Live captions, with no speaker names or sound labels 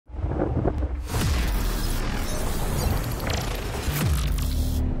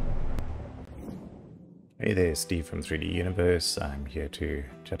Hey there, Steve from 3D Universe. I'm here to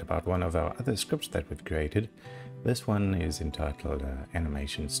chat about one of our other scripts that we've created. This one is entitled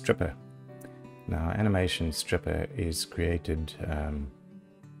AnimationStripper. Now, AnimationStripper is created,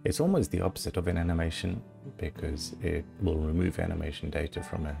 it's almost the opposite of an animation because it will remove animation data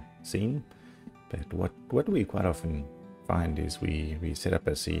from a scene. But what we quite often find is we set up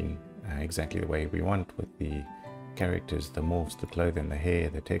a scene exactly the way we want, with the characters, the morphs, the clothing, the hair,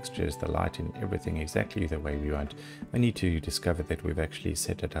 the textures, the lighting, everything exactly the way we want. We need to discover that we've actually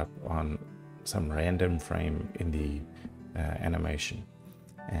set it up on some random frame in the animation,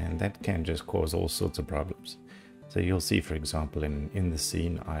 and that can just cause all sorts of problems. So you'll see, for example, in the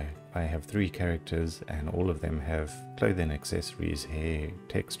scene I have 3 characters and all of them have clothing, accessories, hair,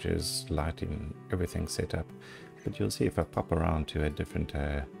 textures, lighting, everything set up. But you'll see if I pop around to a different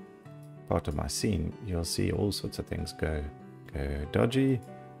part of my scene, you'll see all sorts of things go dodgy,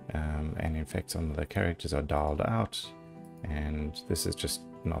 and in fact some of the characters are dialed out, and this is just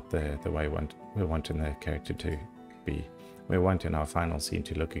not the way we're wanting the character to be. We're wanting our final scene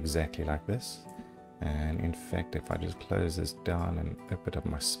to look exactly like this. And in fact, if I just close this down and open up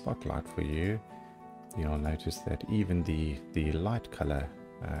my spotlight for you, you'll notice that even the light color,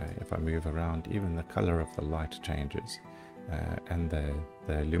 if I move around, even the color of the light changes. And the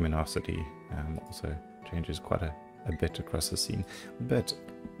luminosity also changes quite a bit across the scene. But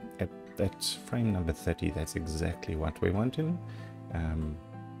at frame number 30, that's exactly what we're wanting.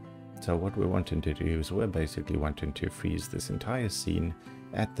 So what we're wanting to do is we're basically wanting to freeze this entire scene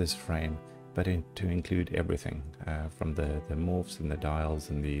at this frame, but to include everything from the morphs and the dials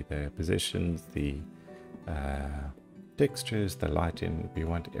and the positions, the textures, the lighting. We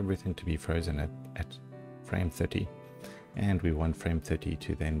want everything to be frozen at frame 30. And we want frame 30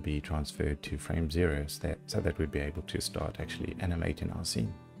 to then be transferred to frame 0 so that we'd be able to start actually animating our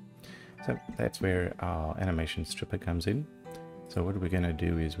scene. So that's where our animation stripper comes in. So what we're going to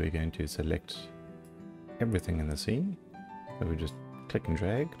do is we're going to select everything in the scene. So we just click and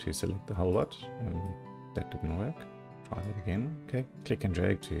drag to select the whole lot, and that didn't work. Try that again. Okay, click and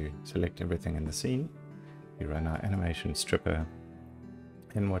drag to select everything in the scene. We run our animation stripper.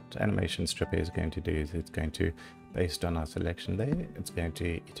 And what AnimationStripper is going to do is it's going to, based on our selection there, it's going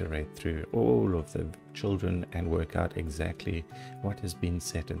to iterate through all of the children and work out exactly what has been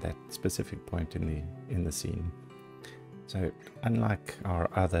set at that specific point in the scene. So unlike our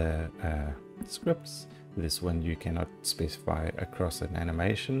other scripts, this one you cannot specify across an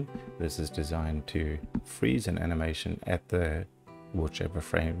animation. This is designed to freeze an animation at the whichever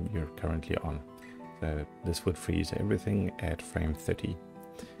frame you're currently on. So this would freeze everything at frame 30.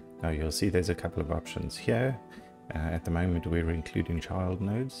 Now you'll see there's a couple of options here. At the moment we're including child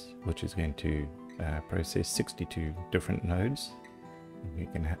nodes, which is going to process 62 different nodes. We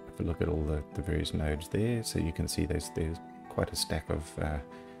can have a look at all the various nodes there, so you can see there's quite a stack of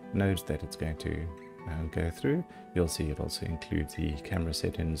nodes that it's going to go through. You'll see it also includes the camera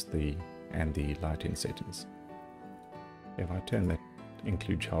settings and the lighting settings. If I turn that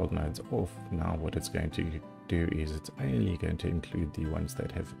include child nodes off, now what it's going to do is it's only going to include the ones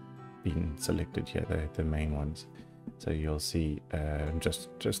that have been selected here, the main ones. So you'll see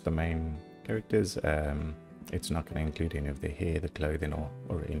just the main characters. It's not going to include any of the hair, the clothing,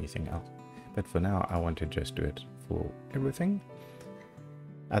 or anything else. But for now I want to just do it for everything.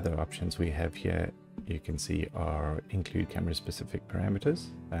 Other options we have here, you can see, are include camera specific parameters,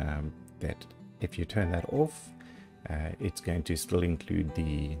 that if you turn that off, it's going to still include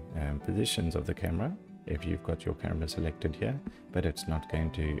the positions of the camera if you've got your camera selected here, but it's not going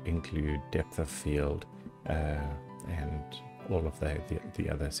to include depth of field and all of the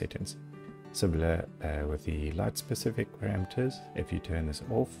other settings. Similar with the light specific parameters, if you turn this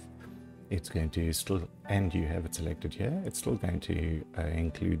off, it's going to still, and you have it selected here, it's still going to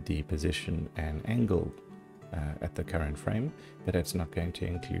include the position and angle at the current frame, but it's not going to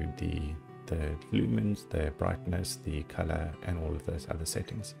include the lumens, the brightness, the color, and all of those other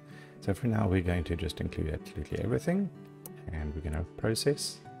settings. So for now we're going to just include absolutely everything, and we're going to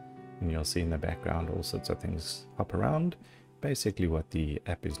process, and you'll see in the background all sorts of things hop around. Basically what the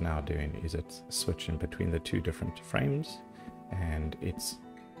app is now doing is it's switching between the 2 different frames, and it's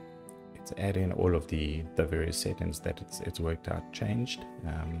adding all of the various settings that it's worked out changed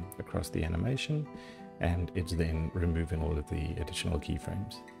across the animation, and it's then removing all of the additional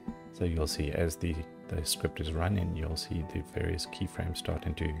keyframes. So you'll see as the script is running, you'll see the various keyframes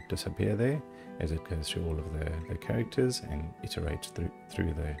starting to disappear there as it goes through all of the characters and iterates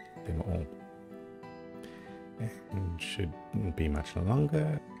through them all. And shouldn't be much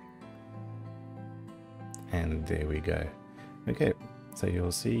longer. And there we go. Okay, So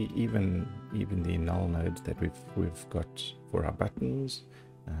you'll see even the null nodes that we've got for our buttons,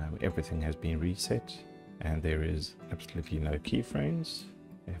 everything has been reset, and there is absolutely no keyframes.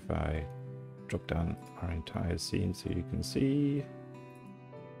 If I drop down our entire scene so you can see,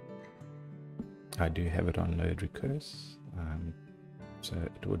 I do have it on node recurse, so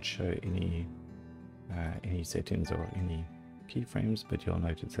it would show any settings or any keyframes, but you'll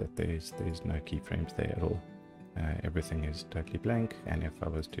notice that there's no keyframes there at all. Everything is totally blank, and if I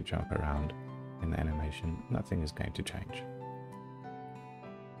was to jump around in the animation, nothing is going to change.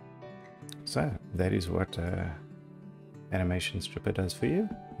 So that is what AnimationStripper does for you.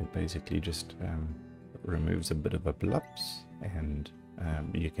 It basically just removes a bit of a blobs, and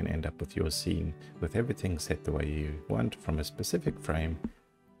you can end up with your scene with everything set the way you want from a specific frame,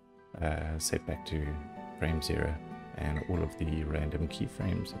 set back to frame 0, and all of the random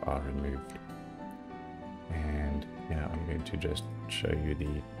keyframes are removed. And yeah, I'm going to just show you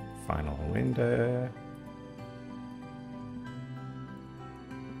the final render.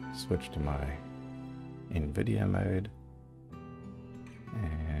 Switch to my NVIDIA mode,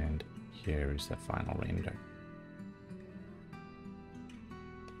 and here is the final render.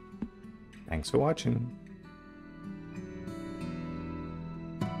 Thanks for watching.